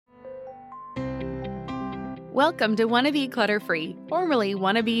Welcome to Wanna Be Clutter-Free, formerly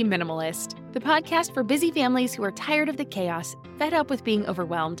Wanna Be Minimalist, the podcast for busy families who are tired of the chaos, fed up with being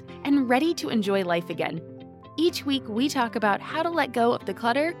overwhelmed, and ready to enjoy life again. Each week, we talk about how to let go of the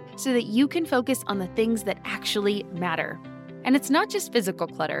clutter so that you can focus on the things that actually matter. And it's not just physical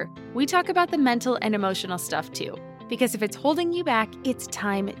clutter. We talk about the mental and emotional stuff too, because if it's holding you back, it's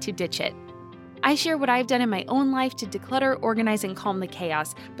time to ditch it. I share what I've done in my own life to declutter, organize, and calm the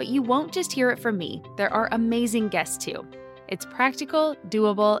chaos, but you won't just hear it from me. There are amazing guests too. It's practical,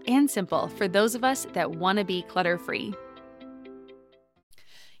 doable, and simple for those of us that want to be clutter-free.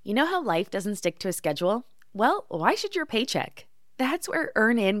 You know how life doesn't stick to a schedule? Well, why should your paycheck? That's where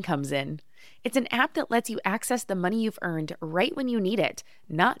EarnIn comes in. It's an app that lets you access the money you've earned right when you need it,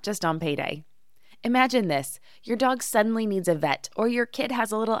 not just on payday. Imagine this, your dog suddenly needs a vet, or your kid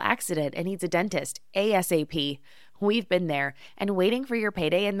has a little accident and needs a dentist, ASAP. We've been there, and waiting for your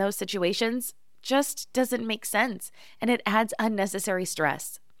payday in those situations just doesn't make sense, and it adds unnecessary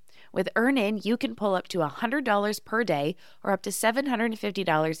stress. With EarnIn, you can pull up to $100 per day or up to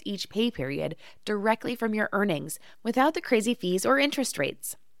 $750 each pay period directly from your earnings without the crazy fees or interest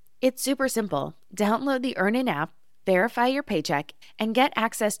rates. It's super simple. Download the EarnIn app, verify your paycheck, and get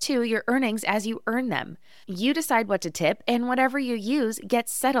access to your earnings as you earn them. You decide what to tip, and whatever you use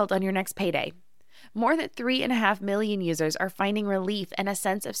gets settled on your next payday. More than 3.5 million users are finding relief and a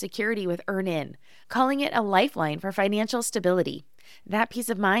sense of security with EarnIn, calling it a lifeline for financial stability. That peace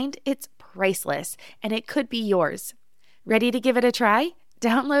of mind, it's priceless, and it could be yours. Ready to give it a try?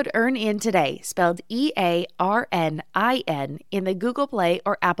 Download EarnIn today, spelled EARNIN, in the Google Play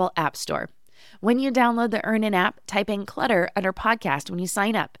or Apple App Store. When you download the EarnIn app, type in clutter under podcast when you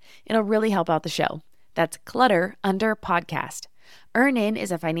sign up. It'll really help out the show. That's clutter under podcast. EarnIn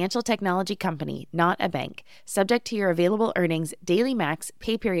is a financial technology company, not a bank. Subject to your available earnings, daily max,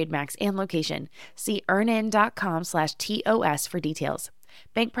 pay period max, and location. See earnin.com/TOS for details.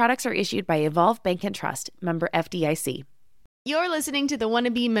 Bank products are issued by Evolve Bank and Trust, member FDIC. You're listening to the Wanna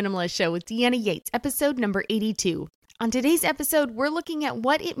Be Minimalist Show with Deanna Yates, episode number 82. On today's episode, we're looking at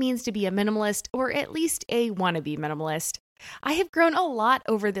what it means to be a minimalist, or at least a wannabe minimalist. I have grown a lot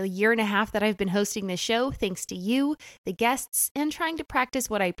over the year and a half that I've been hosting this show, thanks to you, the guests, and trying to practice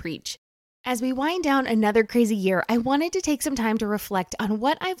what I preach. As we wind down another crazy year, I wanted to take some time to reflect on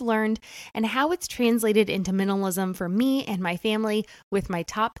what I've learned and how it's translated into minimalism for me and my family with my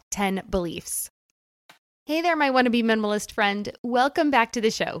top 10 beliefs. Hey there, my wannabe minimalist friend. Welcome back to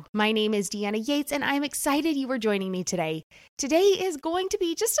the show. My name is Deanna Yates, and I'm excited you are joining me today. Today is going to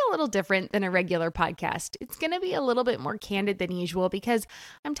be just a little different than a regular podcast. It's going to be a little bit more candid than usual because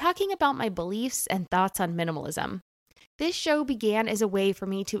I'm talking about my beliefs and thoughts on minimalism. This show began as a way for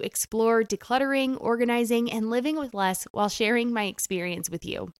me to explore decluttering, organizing, and living with less while sharing my experience with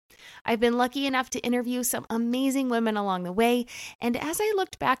you. I've been lucky enough to interview some amazing women along the way, and as I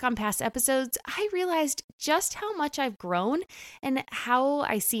looked back on past episodes, I realized just how much I've grown and how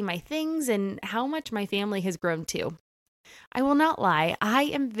I see my things and how much my family has grown too. I will not lie, I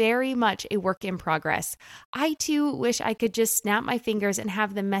am very much a work in progress. I too wish I could just snap my fingers and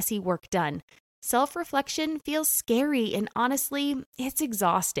have the messy work done. Self-reflection feels scary, and honestly, it's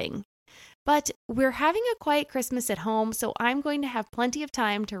exhausting. But we're having a quiet Christmas at home, so I'm going to have plenty of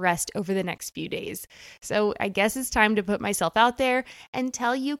time to rest over the next few days. So I guess it's time to put myself out there and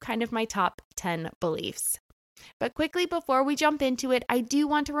tell you kind of my top 10 beliefs. But quickly before we jump into it, I do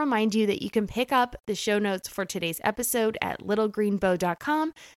want to remind you that you can pick up the show notes for today's episode at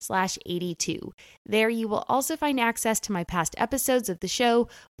littlegreenbow.com/82. There you will also find access to my past episodes of the show,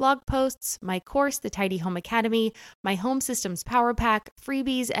 blog posts, my course, The Tidy Home Academy, my Home Systems Power Pack,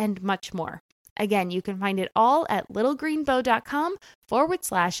 freebies, and much more. Again, you can find it all at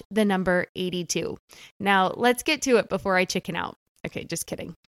littlegreenbow.com/82. Now let's get to it before I chicken out. Okay, just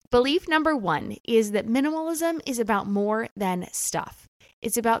kidding. Belief number 1 is that minimalism is about more than stuff.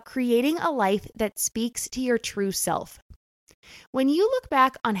 It's about creating a life that speaks to your true self. When you look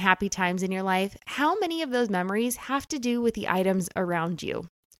back on happy times in your life, how many of those memories have to do with the items around you?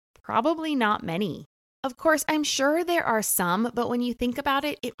 Probably not many. Of course, I'm sure there are some, but when you think about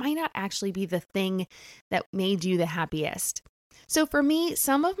it, it might not actually be the thing that made you the happiest. So for me,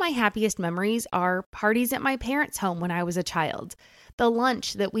 some of my happiest memories are parties at my parents' home when I was a child, the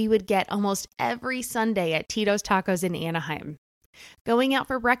lunch that we would get almost every Sunday at Tito's Tacos in Anaheim, going out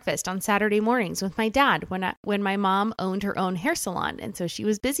for breakfast on Saturday mornings with my dad when my mom owned her own hair salon, and so she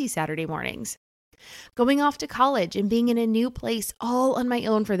was busy Saturday mornings, going off to college and being in a new place all on my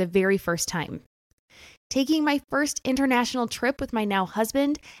own for the very first time, taking my first international trip with my now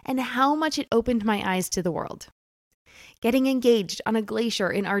husband and how much it opened my eyes to the world, getting engaged on a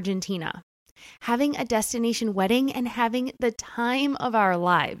glacier in Argentina, having a destination wedding and having the time of our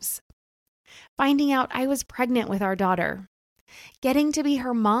lives, finding out I was pregnant with our daughter, getting to be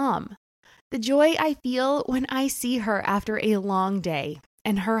her mom, the joy I feel when I see her after a long day,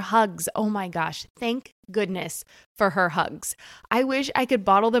 and her hugs. Oh my gosh, thank goodness for her hugs. I wish I could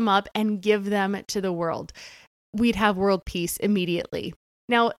bottle them up and give them to the world. We'd have world peace immediately.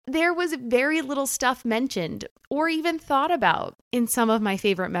 Now, there was very little stuff mentioned or even thought about in some of my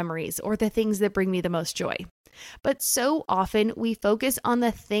favorite memories or the things that bring me the most joy. But so often we focus on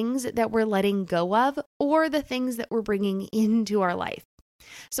the things that we're letting go of or the things that we're bringing into our life.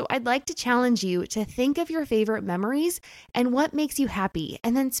 So I'd like to challenge you to think of your favorite memories and what makes you happy,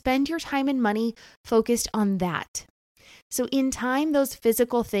 and then spend your time and money focused on that. So in time, those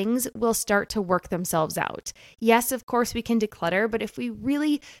physical things will start to work themselves out. Yes, of course, we can declutter, but if we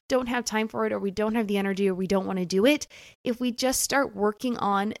really don't have time for it, or we don't have the energy, or we don't want to do it, if we just start working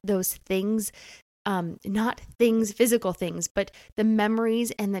on those things, not things, physical things, but the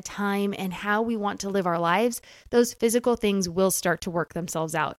memories and the time and how we want to live our lives, those physical things will start to work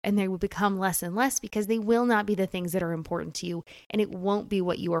themselves out, and they will become less and less because they will not be the things that are important to you, and it won't be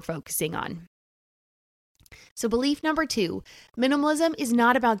what you are focusing on. So belief number 2, minimalism is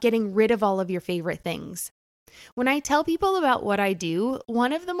not about getting rid of all of your favorite things. When I tell people about what I do,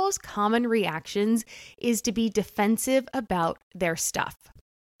 one of the most common reactions is to be defensive about their stuff.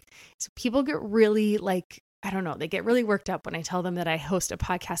 So people get really they get really worked up when I tell them that I host a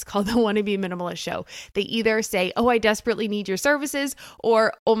podcast called The Wannabe Minimalist Show. They either say, "Oh, I desperately need your services,"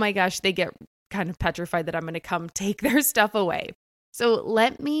 or, "Oh my gosh," they get kind of petrified that I'm going to come take their stuff away. So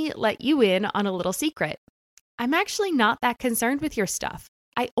let me let you in on a little secret. I'm actually not that concerned with your stuff.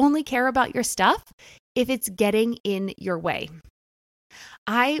 I only care about your stuff if it's getting in your way.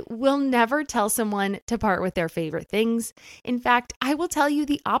 I will never tell someone to part with their favorite things. In fact, I will tell you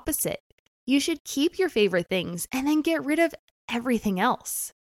the opposite. You should keep your favorite things and then get rid of everything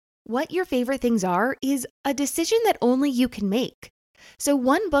else. What your favorite things are is a decision that only you can make. So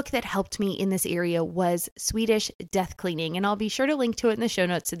one book that helped me in this area was Swedish Death Cleaning, and I'll be sure to link to it in the show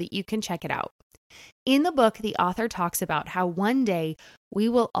notes so that you can check it out. In the book, the author talks about how one day we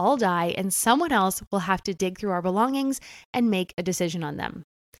will all die and someone else will have to dig through our belongings and make a decision on them.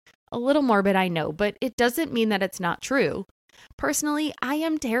 A little morbid, I know, but it doesn't mean that it's not true. Personally, I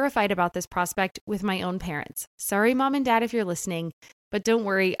am terrified about this prospect with my own parents. Sorry, Mom and Dad, if you're listening, but don't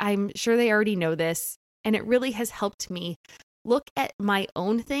worry, I'm sure they already know this, and it really has helped me look at my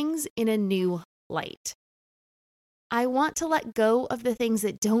own things in a new light. I want to let go of the things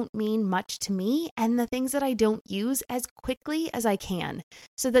that don't mean much to me and the things that I don't use as quickly as I can,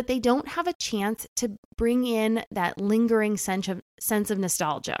 so that they don't have a chance to bring in that lingering sense of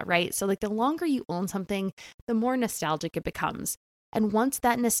nostalgia, right? So the longer you own something, the more nostalgic it becomes. And once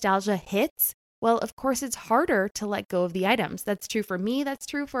that nostalgia hits, well, of course, it's harder to let go of the items. That's true for me. That's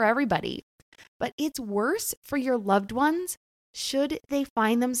true for everybody. But it's worse for your loved ones should they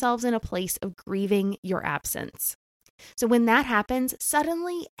find themselves in a place of grieving your absence. So when that happens,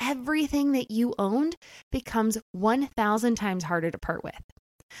 suddenly everything that you owned becomes 1,000 times harder to part with.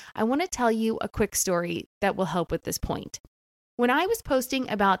 I want to tell you a quick story that will help with this point. When I was posting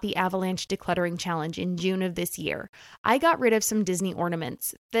about the Avalanche Decluttering Challenge in June of this year, I got rid of some Disney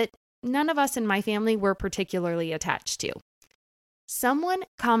ornaments that none of us in my family were particularly attached to. Someone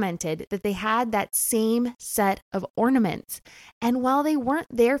commented that they had that same set of ornaments, and while they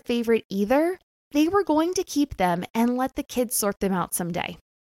weren't their favorite either, they were going to keep them and let the kids sort them out someday.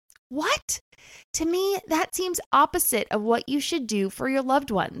 What? To me, that seems opposite of what you should do for your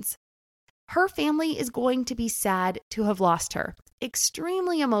loved ones. Her family is going to be sad to have lost her,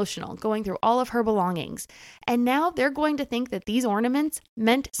 extremely emotional, going through all of her belongings, and now they're going to think that these ornaments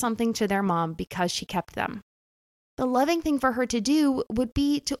meant something to their mom because she kept them. The loving thing for her to do would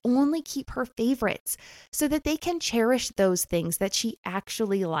be to only keep her favorites so that they can cherish those things that she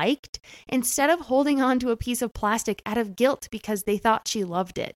actually liked instead of holding on to a piece of plastic out of guilt because they thought she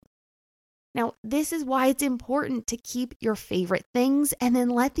loved it. Now, this is why it's important to keep your favorite things and then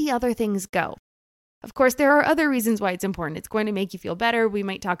let the other things go. Of course, there are other reasons why it's important. It's going to make you feel better. We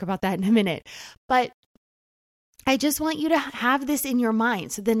might talk about that in a minute. But I just want you to have this in your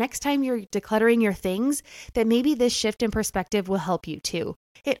mind. So the next time you're decluttering your things, that maybe this shift in perspective will help you too.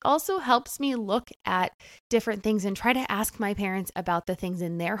 It also helps me look at different things and try to ask my parents about the things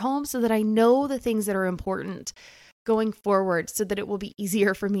in their home so that I know the things that are important going forward, so that it will be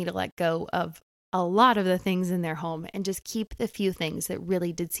easier for me to let go of a lot of the things in their home and just keep the few things that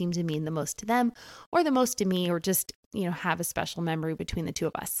really did seem to mean the most to them or the most to me, or just, have a special memory between the two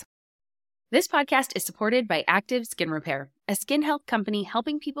of us. This podcast is supported by Active Skin Repair, a skin health company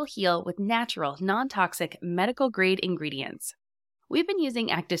helping people heal with natural, non-toxic, medical-grade ingredients. We've been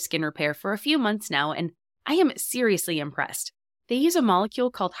using Active Skin Repair for a few months now, and I am seriously impressed. They use a molecule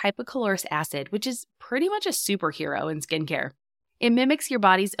called hypochlorous acid, which is pretty much a superhero in skincare. It mimics your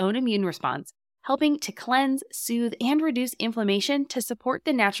body's own immune response, helping to cleanse, soothe, and reduce inflammation to support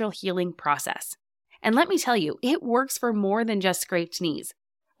the natural healing process. And let me tell you, it works for more than just scraped knees.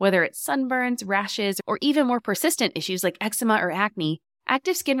 Whether it's sunburns, rashes, or even more persistent issues like eczema or acne,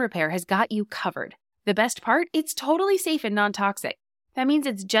 Active Skin Repair has got you covered. The best part? It's totally safe and non-toxic. That means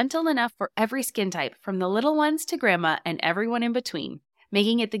it's gentle enough for every skin type, from the little ones to grandma and everyone in between,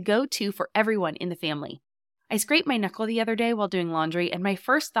 making it the go-to for everyone in the family. I scraped my knuckle the other day while doing laundry, and my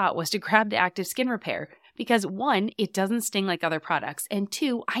first thought was to grab the Active Skin Repair because 1, it doesn't sting like other products, and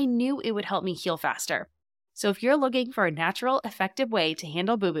 2, I knew it would help me heal faster. So if you're looking for a natural, effective way to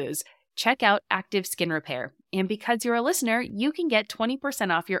handle boo-boos, check out Active Skin Repair. And because you're a listener, you can get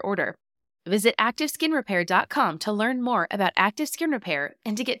 20% off your order. Visit ActiveSkinRepair.com to learn more about Active Skin Repair,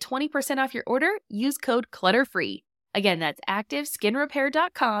 and to get 20% off your order, use code CLUTTERFREE. Again, that's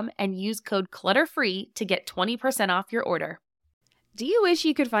ActiveSkinRepair.com and use code CLUTTERFREE to get 20% off your order. Do you wish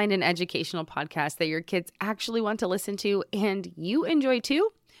you could find an educational podcast that your kids actually want to listen to and you enjoy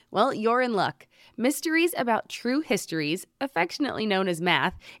too? Well, you're in luck. Mysteries About True Histories, affectionately known as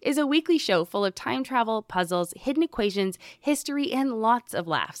Math, is a weekly show full of time travel, puzzles, hidden equations, history, and lots of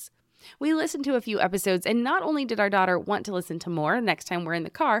laughs. We listened to a few episodes, and not only did our daughter want to listen to more next time we're in the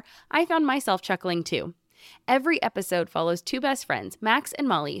car, I found myself chuckling too. Every episode follows 2 best friends, Max and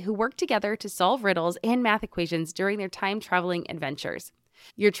Molly, who work together to solve riddles and math equations during their time-traveling adventures.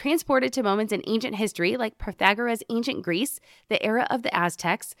 You're transported to moments in ancient history like Pythagoras' ancient Greece, the era of the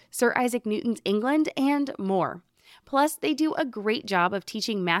Aztecs, Sir Isaac Newton's England, and more. Plus, they do a great job of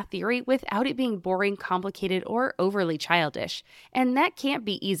teaching math theory without it being boring, complicated, or overly childish. And that can't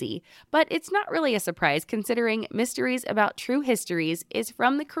be easy. But it's not really a surprise considering Mysteries About True Histories is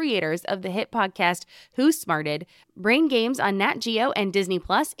from the creators of the hit podcast Who Smarted, Brain Games on Nat Geo and Disney+,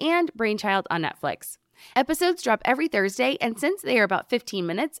 and Brainchild on Netflix. Episodes drop every Thursday, and since they are about 15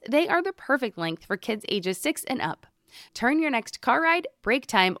 minutes, they are the perfect length for kids ages 6 and up. Turn your next car ride, break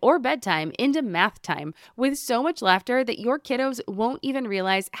time, or bedtime into math time with so much laughter that your kiddos won't even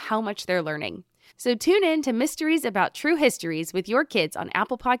realize how much they're learning. So tune in to Mysteries About True Histories with your kids on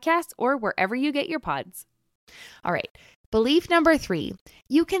Apple Podcasts or wherever you get your pods. All right, belief number 3,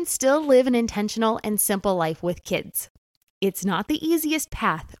 you can still live an intentional and simple life with kids. It's not the easiest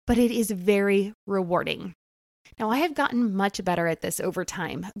path, but it is very rewarding. Now, I have gotten much better at this over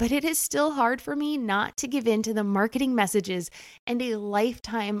time, but it is still hard for me not to give in to the marketing messages and a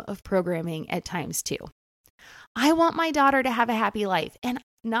lifetime of programming at times too. I want my daughter to have a happy life and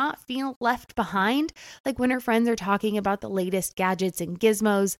not feel left behind, like when her friends are talking about the latest gadgets and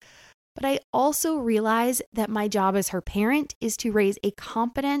gizmos. But I also realize that my job as her parent is to raise a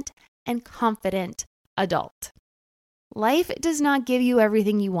competent and confident adult. Life does not give you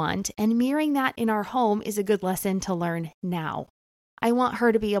everything you want, and mirroring that in our home is a good lesson to learn now. I want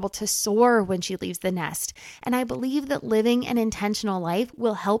her to be able to soar when she leaves the nest, and I believe that living an intentional life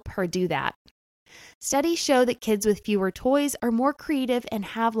will help her do that. Studies show that kids with fewer toys are more creative and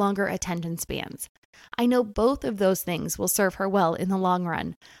have longer attention spans. I know both of those things will serve her well in the long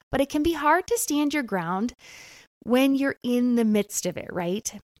run, but it can be hard to stand your ground when you're in the midst of it,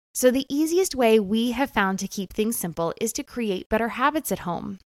 right? So the easiest way we have found to keep things simple is to create better habits at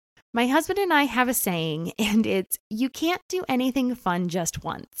home. My husband and I have a saying, and it's, you can't do anything fun just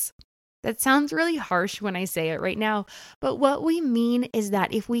once. That sounds really harsh when I say it right now, but what we mean is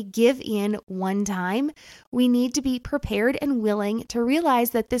that if we give in one time, we need to be prepared and willing to realize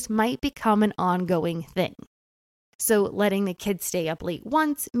that this might become an ongoing thing. So letting the kids stay up late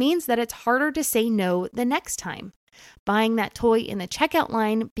once means that it's harder to say no the next time. Buying that toy in the checkout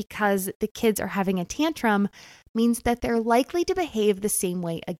line because the kids are having a tantrum means that they're likely to behave the same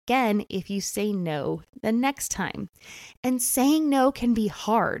way again if you say no the next time. And saying no can be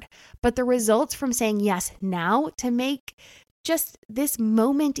hard, but the results from saying yes now to make just this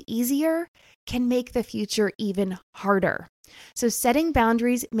moment easier can make the future even harder. So setting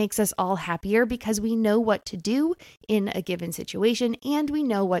boundaries makes us all happier because we know what to do in a given situation and we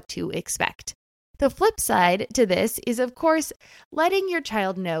know what to expect. The flip side to this is, of course, letting your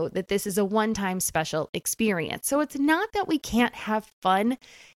child know that this is a one-time special experience. So it's not that we can't have fun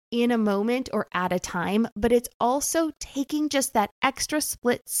in a moment or at a time, but it's also taking just that extra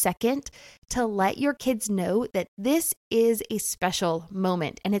split second to let your kids know that this is a special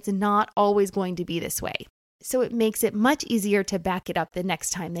moment and it's not always going to be this way. so it makes it much easier to back it up the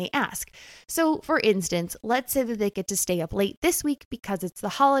next time they ask. So for instance, let's say that they get to stay up late this week because it's the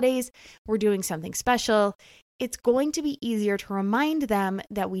holidays, we're doing something special. It's going to be easier to remind them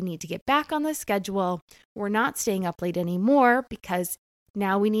that we need to get back on the schedule. We're not staying up late anymore because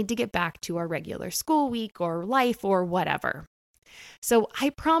now we need to get back to our regular school week or life or whatever. So I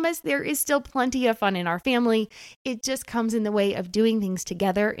promise there is still plenty of fun in our family. It just comes in the way of doing things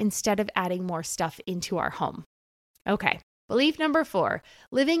together instead of adding more stuff into our home. Okay, belief number 4,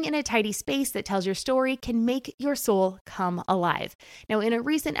 living in a tidy space that tells your story can make your soul come alive. Now, in a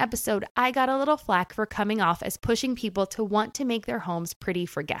recent episode, I got a little flack for coming off as pushing people to want to make their homes pretty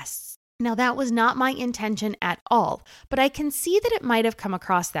for guests. Now, that was not my intention at all, but I can see that it might have come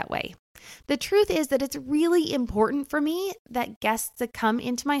across that way. The truth is that it's really important for me that guests that come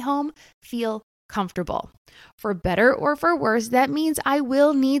into my home feel comfortable. For better or for worse, that means I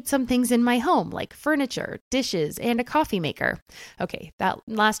will need some things in my home, like furniture, dishes, and a coffee maker. Okay, that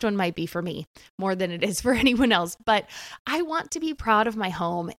last one might be for me more than it is for anyone else, but I want to be proud of my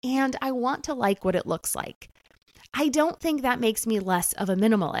home and I want to like what it looks like. I don't think that makes me less of a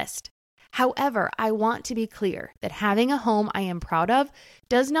minimalist. However, I want to be clear that having a home I am proud of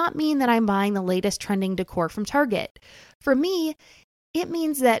does not mean that I'm buying the latest trending decor from Target. For me, it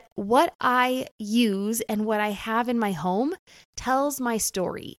means that what I use and what I have in my home tells my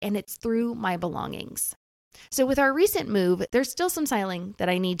story, and it's through my belongings. So with our recent move, there's still some styling that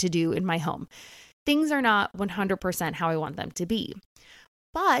I need to do in my home. Things are not 100% how I want them to be.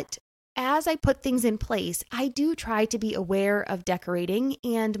 But as I put things in place, I do try to be aware of decorating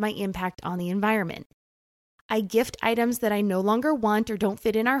and my impact on the environment. I gift items that I no longer want or don't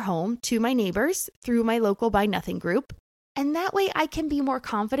fit in our home to my neighbors through my local Buy Nothing group. And that way I can be more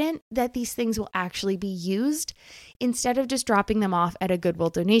confident that these things will actually be used instead of just dropping them off at a Goodwill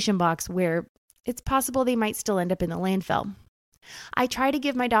donation box where it's possible they might still end up in the landfill. I try to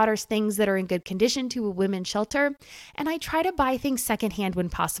give my daughters things that are in good condition to a women's shelter, and I try to buy things secondhand when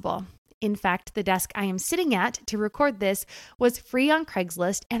possible. In fact, the desk I am sitting at to record this was free on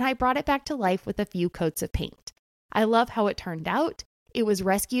Craigslist, and I brought it back to life with a few coats of paint. I love how it turned out. It was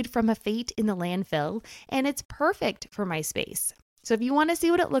rescued from a fate in the landfill, and it's perfect for my space. So if you want to see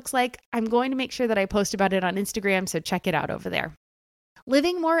what it looks like, I'm going to make sure that I post about it on Instagram, so check it out over there.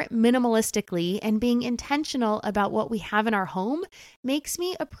 Living more minimalistically and being intentional about what we have in our home makes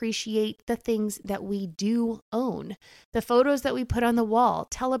me appreciate the things that we do own. The photos that we put on the wall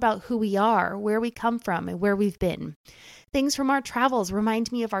tell about who we are, where we come from, and where we've been. Things from our travels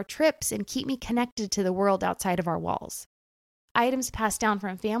remind me of our trips and keep me connected to the world outside of our walls. Items passed down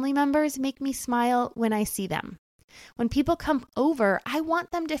from family members make me smile when I see them. When people come over, I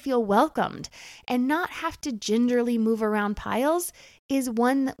want them to feel welcomed and not have to gingerly move around piles is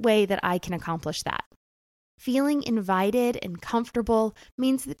one way that I can accomplish that. Feeling invited and comfortable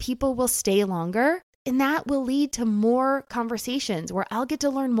means that people will stay longer, and that will lead to more conversations where I'll get to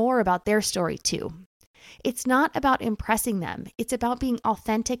learn more about their story too. It's not about impressing them. It's about being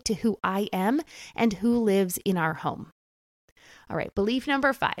authentic to who I am and who lives in our home. All right, belief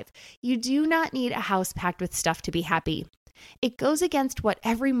number 5, you do not need a house packed with stuff to be happy. It goes against what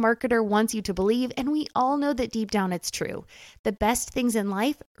every marketer wants you to believe, and we all know that deep down it's true. The best things in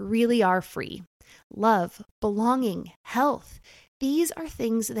life really are free. Love, belonging, health. These are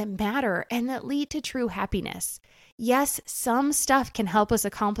things that matter and that lead to true happiness. Yes, some stuff can help us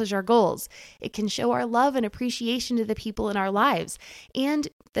accomplish our goals. It can show our love and appreciation to the people in our lives, and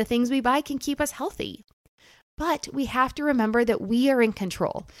the things we buy can keep us healthy. But we have to remember that we are in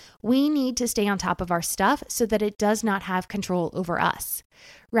control. We need to stay on top of our stuff so that it does not have control over us.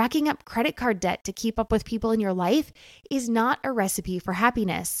 Racking up credit card debt to keep up with people in your life is not a recipe for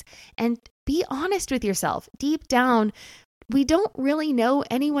happiness. And be honest with yourself. Deep down, we don't really know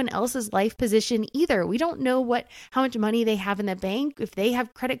anyone else's life position either. We don't know how much money they have in the bank, if they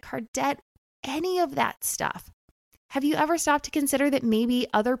have credit card debt, any of that stuff. Have you ever stopped to consider that maybe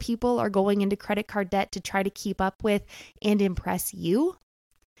other people are going into credit card debt to try to keep up with and impress you?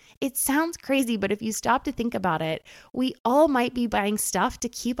 It sounds crazy, but if you stop to think about it, we all might be buying stuff to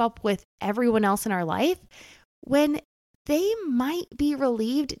keep up with everyone else in our life when they might be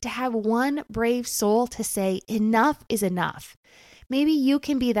relieved to have one brave soul to say, enough is enough. Maybe you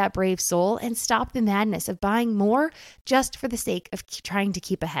can be that brave soul and stop the madness of buying more just for the sake of trying to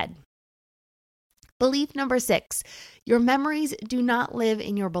keep ahead. Belief number 6, your memories do not live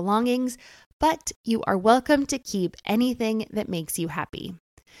in your belongings, but you are welcome to keep anything that makes you happy.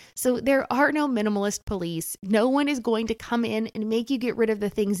 So there are no minimalist police. No one is going to come in and make you get rid of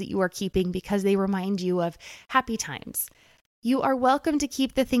the things that you are keeping because they remind you of happy times. You are welcome to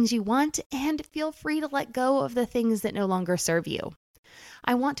keep the things you want and feel free to let go of the things that no longer serve you.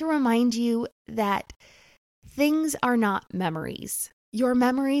 I want to remind you that things are not memories. Your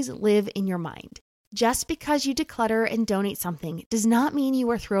memories live in your mind. Just because you declutter and donate something does not mean you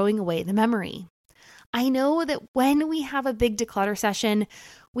are throwing away the memory. I know that when we have a big declutter session,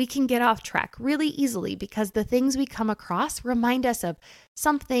 we can get off track really easily because the things we come across remind us of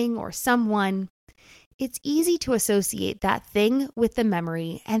something or someone. It's easy to associate that thing with the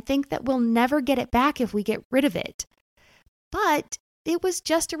memory and think that we'll never get it back if we get rid of it. But it was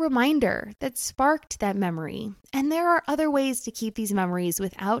just a reminder that sparked that memory. And there are other ways to keep these memories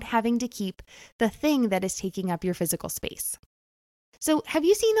without having to keep the thing that is taking up your physical space. So have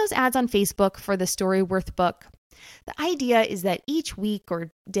you seen those ads on Facebook for the Storyworth book? The idea is that each week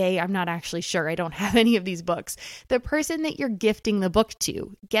or day, I'm not actually sure, I don't have any of these books, the person that you're gifting the book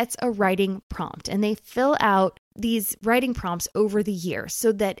to gets a writing prompt and they fill out these writing prompts over the year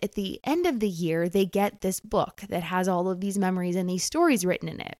so that at the end of the year, they get this book that has all of these memories and these stories written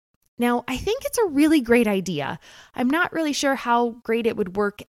in it. Now, I think it's a really great idea. I'm not really sure how great it would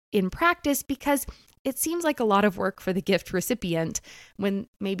work in practice because it seems like a lot of work for the gift recipient when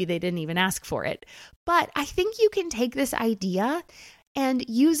maybe they didn't even ask for it. But I think you can take this idea and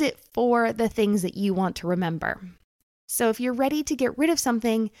use it for the things that you want to remember. So if you're ready to get rid of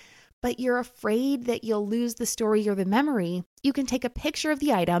something, but you're afraid that you'll lose the story or the memory, you can take a picture of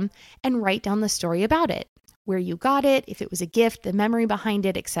the item and write down the story about it, where you got it, if it was a gift, the memory behind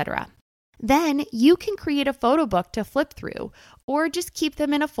it, etc. Then you can create a photo book to flip through or just keep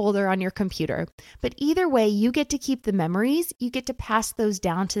them in a folder on your computer. But either way, you get to keep the memories, you get to pass those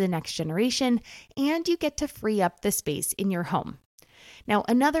down to the next generation, and you get to free up the space in your home. Now,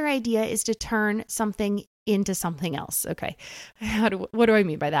 another idea is to turn something into something else. Okay, what do I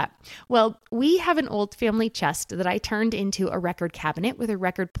mean by that? Well, we have an old family chest that I turned into a record cabinet with a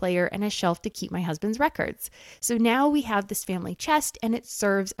record player and a shelf to keep my husband's records. So now we have this family chest and it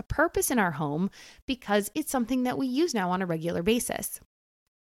serves a purpose in our home because it's something that we use now on a regular basis.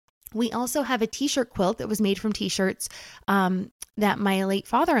 We also have a t-shirt quilt that was made from t-shirts that my late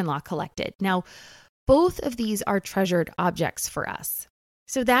father-in-law collected. Now, both of these are treasured objects for us.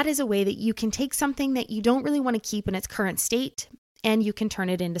 So that is a way that you can take something that you don't really want to keep in its current state and you can turn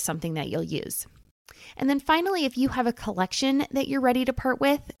it into something that you'll use. And then finally, if you have a collection that you're ready to part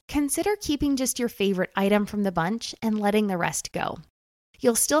with, consider keeping just your favorite item from the bunch and letting the rest go.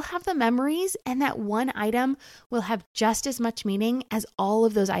 You'll still have the memories and that one item will have just as much meaning as all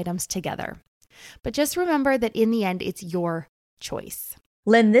of those items together. But just remember that in the end, it's your choice.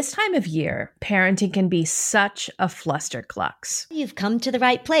 Lynn, this time of year, parenting can be such a flusterclux. You've come to the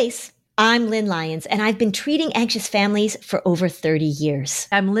right place. I'm Lynn Lyons, and I've been treating anxious families for over 30 years.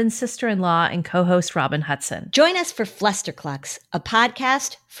 I'm Lynn's sister-in-law and co-host Robin Hudson. Join us for Flusterclux, a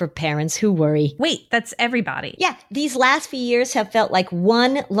podcast for parents who worry. Wait, that's everybody. Yeah, these last few years have felt like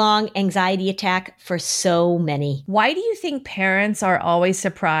one long anxiety attack for so many. Why do you think parents are always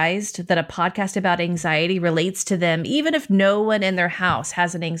surprised that a podcast about anxiety relates to them, even if no one in their house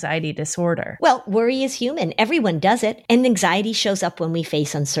has an anxiety disorder? Well, worry is human. Everyone does it, and anxiety shows up when we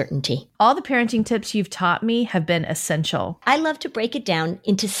face uncertainty. All the parenting tips you've taught me have been essential. I love to break it down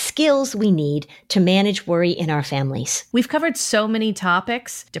into skills we need to manage worry in our families. We've covered so many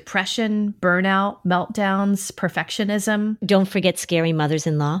topics: depression, burnout, meltdowns, perfectionism. Don't forget scary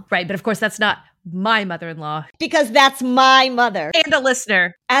mothers-in-law. Right, but of course that's not my mother-in-law. Because that's my mother. And a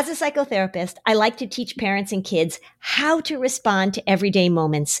listener. As a psychotherapist, I like to teach parents and kids how to respond to everyday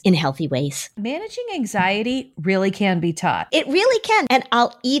moments in healthy ways. Managing anxiety really can be taught. It really can. And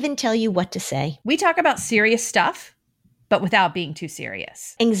I'll even tell you what to say. We talk about serious stuff, but without being too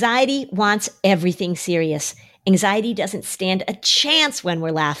serious. Anxiety wants everything serious. Anxiety doesn't stand a chance when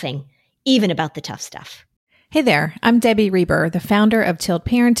we're laughing, even about the tough stuff. Hey there, I'm Debbie Reber, the founder of Tilt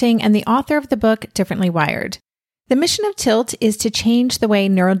Parenting and the author of the book Differently Wired. The mission of Tilt is to change the way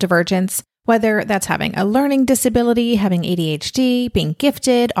neurodivergence, whether that's having a learning disability, having ADHD, being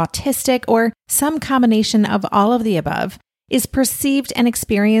gifted, autistic, or some combination of all of the above, is perceived and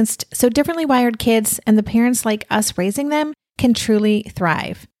experienced so differently wired kids and the parents like us raising them can truly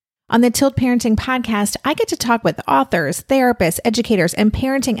thrive. On the Tilt Parenting podcast, I get to talk with authors, therapists, educators, and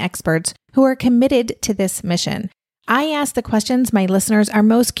parenting experts who are committed to this mission. I ask the questions my listeners are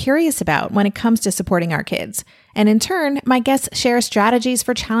most curious about when it comes to supporting our kids. And in turn, my guests share strategies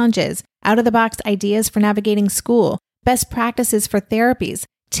for challenges, out-of-the-box ideas for navigating school, best practices for therapies,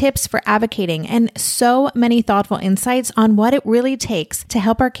 tips for advocating, and so many thoughtful insights on what it really takes to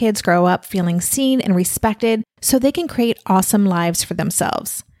help our kids grow up feeling seen and respected so they can create awesome lives for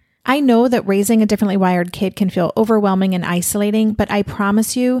themselves. I know that raising a differently wired kid can feel overwhelming and isolating, but I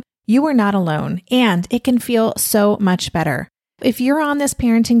promise you, you are not alone, and it can feel so much better. If you're on this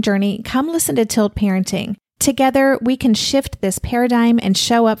parenting journey, come listen to Tilt Parenting. Together, we can shift this paradigm and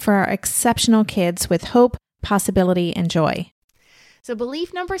show up for our exceptional kids with hope, possibility, and joy. So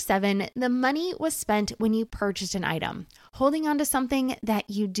belief number 7, the money was spent when you purchased an item. Holding on to something that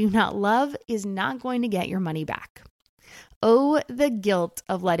you do not love is not going to get your money back. Oh, the guilt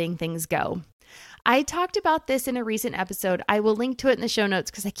of letting things go. I talked about this in a recent episode. I will link to it in the show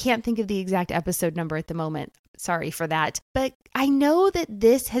notes because I can't think of the exact episode number at the moment. Sorry for that. But I know that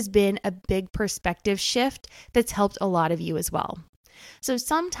this has been a big perspective shift that's helped a lot of you as well. So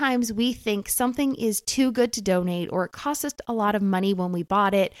sometimes we think something is too good to donate or it cost us a lot of money when we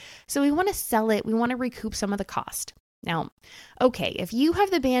bought it. So we want to sell it. We want to recoup some of the cost. Now, okay, if you have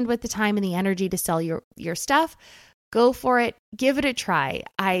the bandwidth, the time, and the energy to sell your stuff, go for it. Give it a try.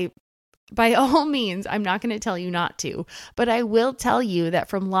 By all means, I'm not going to tell you not to, but I will tell you that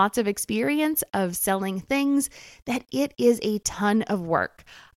from lots of experience of selling things, that it is a ton of work.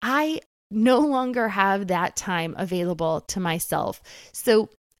 I no longer have that time available to myself. So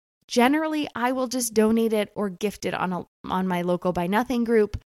generally, I will just donate it or gift it on my local Buy Nothing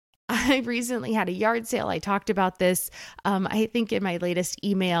group. I recently had a yard sale. I talked about this, I think in my latest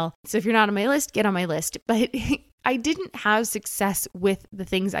email. So if you're not on my list, get on my list. But I didn't have success with the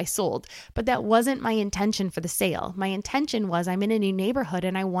things I sold, but that wasn't my intention for the sale. My intention was I'm in a new neighborhood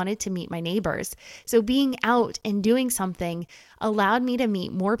and I wanted to meet my neighbors. So being out and doing something allowed me to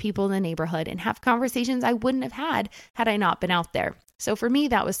meet more people in the neighborhood and have conversations I wouldn't have had I not been out there. So for me,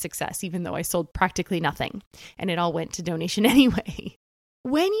 that was success, even though I sold practically nothing and it all went to donation anyway.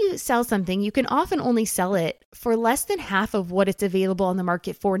 When you sell something, you can often only sell it for less than half of what it's available on the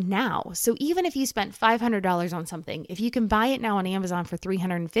market for now. So even if you spent $500 on something, if you can buy it now on Amazon for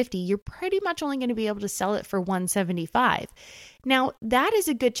 $350, you're pretty much only going to be able to sell it for $175. Now, that is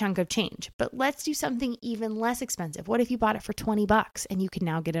a good chunk of change, but let's do something even less expensive. What if you bought it for $20 and you can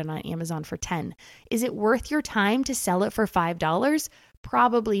now get it on Amazon for $10? Is it worth your time to sell it for $5?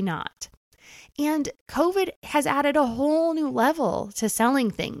 Probably not. And COVID has added a whole new level to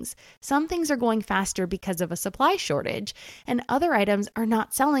selling things. Some things are going faster because of a supply shortage, and other items are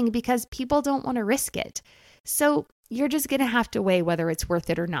not selling because people don't want to risk it. So you're just going to have to weigh whether it's worth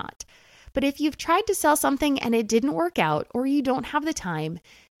it or not. But if you've tried to sell something and it didn't work out, or you don't have the time,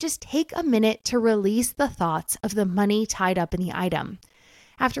 just take a minute to release the thoughts of the money tied up in the item.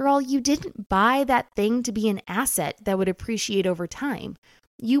 After all, you didn't buy that thing to be an asset that would appreciate over time.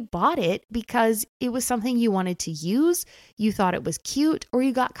 You bought it because it was something you wanted to use, you thought it was cute, or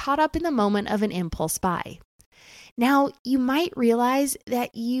you got caught up in the moment of an impulse buy. Now, you might realize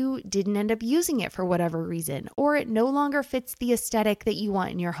that you didn't end up using it for whatever reason, or it no longer fits the aesthetic that you want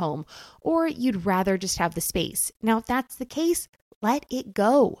in your home, or you'd rather just have the space. Now, if that's the case, let it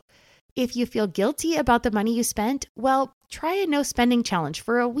go. If you feel guilty about the money you spent, well, try a no spending challenge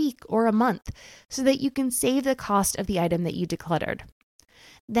for a week or a month so that you can save the cost of the item that you decluttered.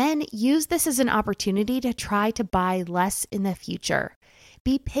 Then use this as an opportunity to try to buy less in the future.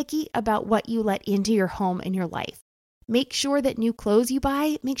 Be picky about what you let into your home and your life. Make sure that new clothes you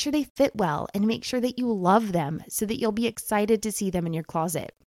buy, make sure they fit well, and make sure that you love them so that you'll be excited to see them in your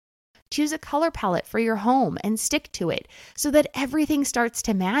closet. Choose a color palette for your home and stick to it so that everything starts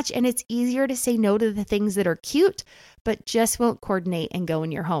to match and it's easier to say no to the things that are cute but just won't coordinate and go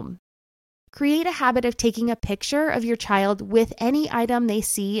in your home. Create a habit of taking a picture of your child with any item they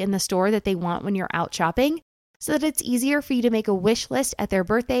see in the store that they want when you're out shopping so that it's easier for you to make a wish list at their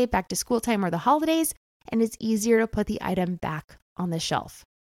birthday, back to school time, or the holidays, and it's easier to put the item back on the shelf.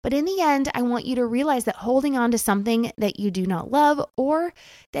 But in the end, I want you to realize that holding on to something that you do not love or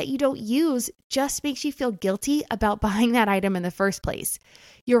that you don't use just makes you feel guilty about buying that item in the first place.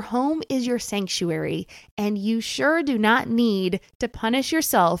 Your home is your sanctuary, and you sure do not need to punish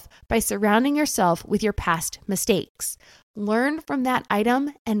yourself by surrounding yourself with your past mistakes. Learn from that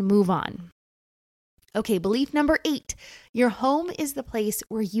item and move on. Okay, belief number 8, your home is the place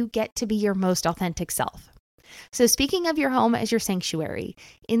where you get to be your most authentic self. So speaking of your home as your sanctuary,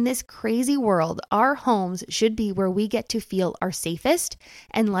 in this crazy world, our homes should be where we get to feel our safest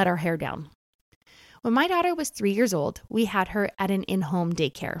and let our hair down. When my daughter was 3 years old, we had her at an in-home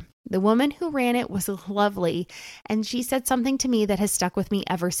daycare. The woman who ran it was lovely, and she said something to me that has stuck with me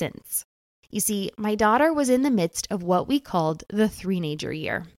ever since. You see, my daughter was in the midst of what we called the three-nager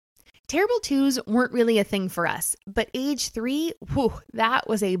year. Terrible twos weren't really a thing for us, but age 3, that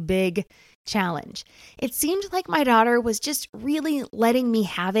was a big challenge. It seemed like my daughter was just really letting me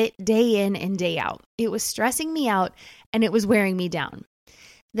have it day in and day out. It was stressing me out and it was wearing me down.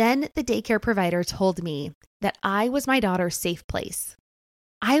 Then the daycare provider told me that I was my daughter's safe place.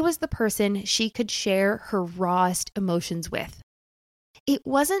 I was the person she could share her rawest emotions with. It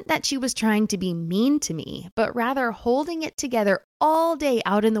wasn't that she was trying to be mean to me, but rather holding it together all day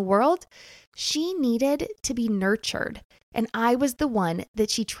out in the world. She needed to be nurtured, and I was the one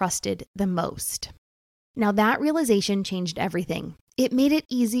that she trusted the most. Now that realization changed everything. It made it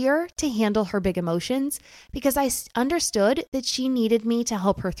easier to handle her big emotions because I understood that she needed me to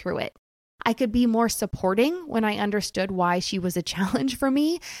help her through it. I could be more supporting when I understood why she was a challenge for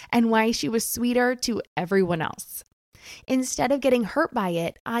me and why she was sweeter to everyone else. Instead of getting hurt by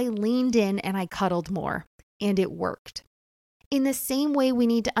it, I leaned in and I cuddled more, and it worked. In the same way, we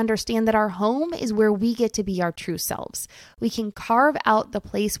need to understand that our home is where we get to be our true selves. We can carve out the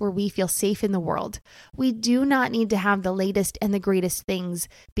place where we feel safe in the world. We do not need to have the latest and the greatest things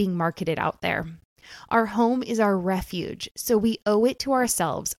being marketed out there. Our home is our refuge, so we owe it to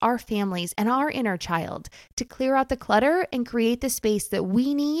ourselves, our families, and our inner child to clear out the clutter and create the space that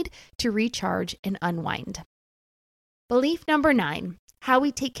we need to recharge and unwind. Belief number 9. How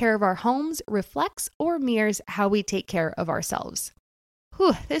we take care of our homes reflects or mirrors how we take care of ourselves.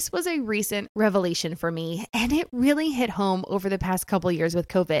 This was a recent revelation for me, and it really hit home over the past couple years with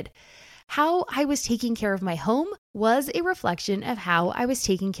COVID. How I was taking care of my home was a reflection of how I was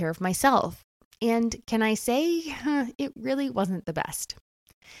taking care of myself. And can I say, it really wasn't the best.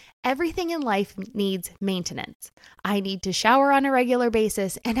 Everything in life needs maintenance. I need to shower on a regular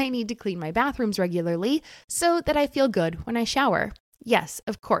basis, and I need to clean my bathrooms regularly so that I feel good when I shower. Yes,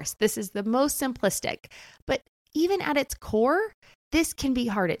 of course, this is the most simplistic, but even at its core, this can be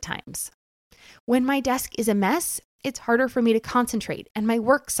hard at times. When my desk is a mess, it's harder for me to concentrate and my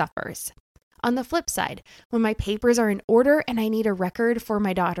work suffers. On the flip side, when my papers are in order and I need a record for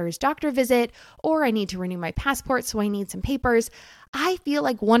my daughter's doctor visit, or I need to renew my passport so I need some papers, I feel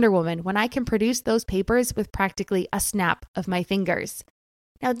like Wonder Woman when I can produce those papers with practically a snap of my fingers.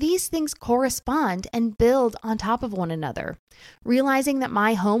 Now, these things correspond and build on top of one another. Realizing that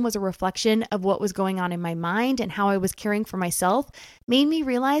my home was a reflection of what was going on in my mind and how I was caring for myself made me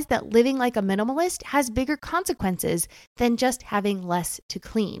realize that living like a minimalist has bigger consequences than just having less to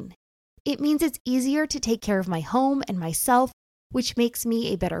clean. It means it's easier to take care of my home and myself, which makes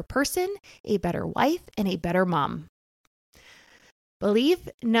me a better person, a better wife, and a better mom. Belief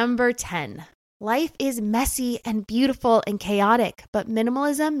number 10. Life is messy and beautiful and chaotic, but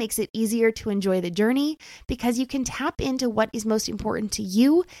minimalism makes it easier to enjoy the journey because you can tap into what is most important to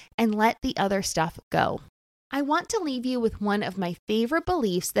you and let the other stuff go. I want to leave you with one of my favorite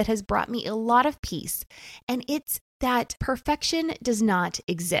beliefs that has brought me a lot of peace, and it's that perfection does not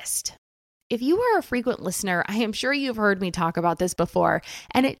exist. If you are a frequent listener, I am sure you've heard me talk about this before,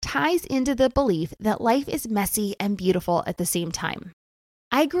 and it ties into the belief that life is messy and beautiful at the same time.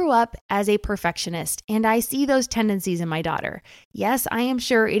 I grew up as a perfectionist, and I see those tendencies in my daughter. Yes, I am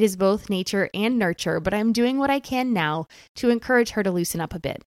sure it is both nature and nurture, but I'm doing what I can now to encourage her to loosen up a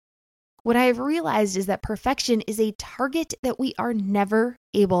bit. What I have realized is that perfection is a target that we are never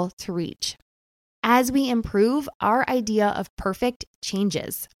able to reach. As we improve, our idea of perfect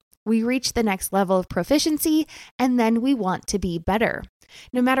changes. We reach the next level of proficiency, and then we want to be better.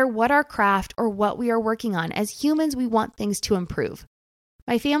 No matter what our craft or what we are working on, as humans, we want things to improve.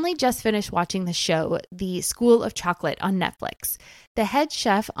 My family just finished watching the show, The School of Chocolate on Netflix. The head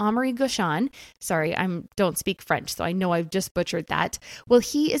chef, Amaury Gauchon, don't speak French, so I know I've just butchered that. Well,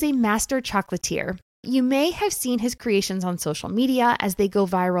 he is a master chocolatier. You may have seen his creations on social media as they go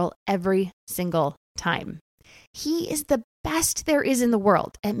viral every single time. He is the best there is in the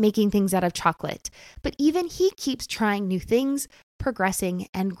world at making things out of chocolate, but even he keeps trying new things, progressing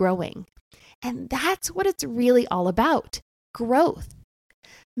and growing. And that's what it's really all about, growth.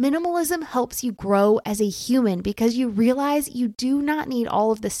 Minimalism helps you grow as a human because you realize you do not need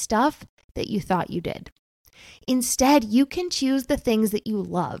all of the stuff that you thought you did. Instead, you can choose the things that you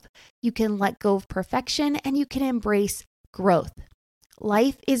love. You can let go of perfection and you can embrace growth.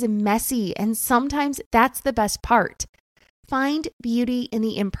 Life is messy, and sometimes that's the best part. Find beauty in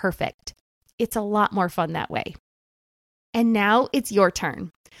the imperfect. It's a lot more fun that way. And now it's your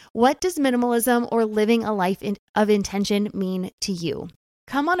turn. What does minimalism or living a life of intention mean to you?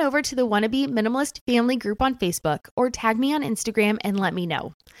 Come on over to the Wannabe Minimalist Family group on Facebook or tag me on Instagram and let me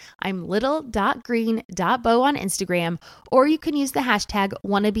know. I'm little.green.bow on Instagram, or you can use the hashtag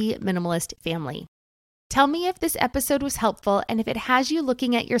Wannabe Minimalist Family. Tell me if this episode was helpful and if it has you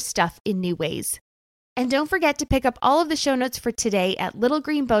looking at your stuff in new ways. And don't forget to pick up all of the show notes for today at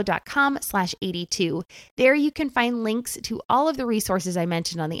littlegreenbow.com/82. There you can find links to all of the resources I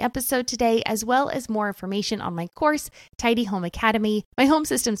mentioned on the episode today, as well as more information on my course, Tidy Home Academy, my Home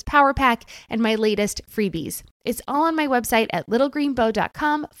Systems Power Pack, and my latest freebies. It's all on my website at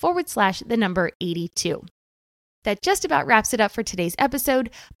littlegreenbow.com/82. That just about wraps it up for today's episode.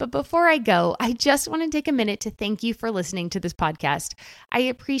 But before I go, I just want to take a minute to thank you for listening to this podcast. I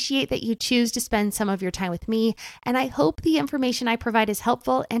appreciate that you choose to spend some of your time with me, and I hope the information I provide is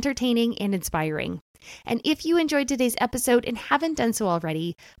helpful, entertaining, and inspiring. And if you enjoyed today's episode and haven't done so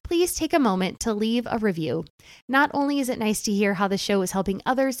already, please take a moment to leave a review. Not only is it nice to hear how the show is helping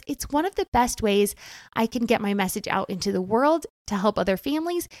others, it's one of the best ways I can get my message out into the world to help other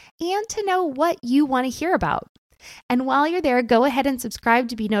families and to know what you want to hear about. And while you're there, go ahead and subscribe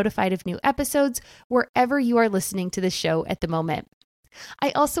to be notified of new episodes wherever you are listening to the show at the moment.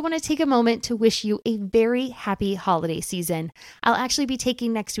 I also want to take a moment to wish you a very happy holiday season. I'll actually be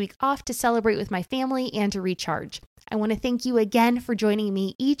taking next week off to celebrate with my family and to recharge. I want to thank you again for joining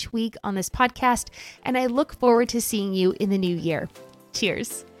me each week on this podcast, and I look forward to seeing you in the new year.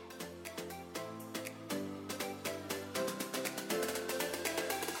 Cheers.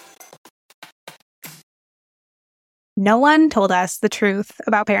 No one told us the truth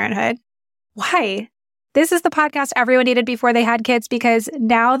about parenthood. Why? This is the podcast everyone needed before they had kids, because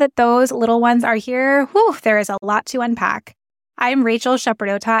now that those little ones are here, there is a lot to unpack. I'm Rachel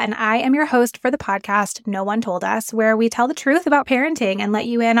Shepardota, and I am your host for the podcast No One Told Us, where we tell the truth about parenting and let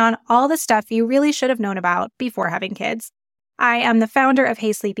you in on all the stuff you really should have known about before having kids. I am the founder of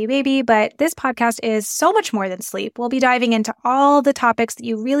Hey Sleepy Baby, but this podcast is so much more than sleep. We'll be diving into all the topics that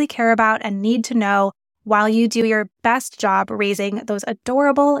you really care about and need to know while you do your best job raising those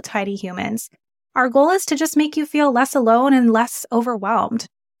adorable, tidy humans. Our goal is to just make you feel less alone and less overwhelmed.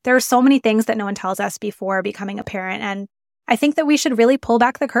 There are so many things that no one tells us before becoming a parent, and I think that we should really pull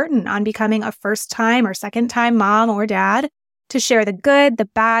back the curtain on becoming a first-time or second-time mom or dad to share the good, the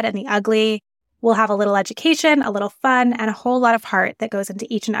bad, and the ugly. We'll have a little education, a little fun, and a whole lot of heart that goes into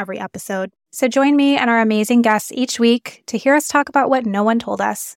each and every episode. So join me and our amazing guests each week to hear us talk about what no one told us.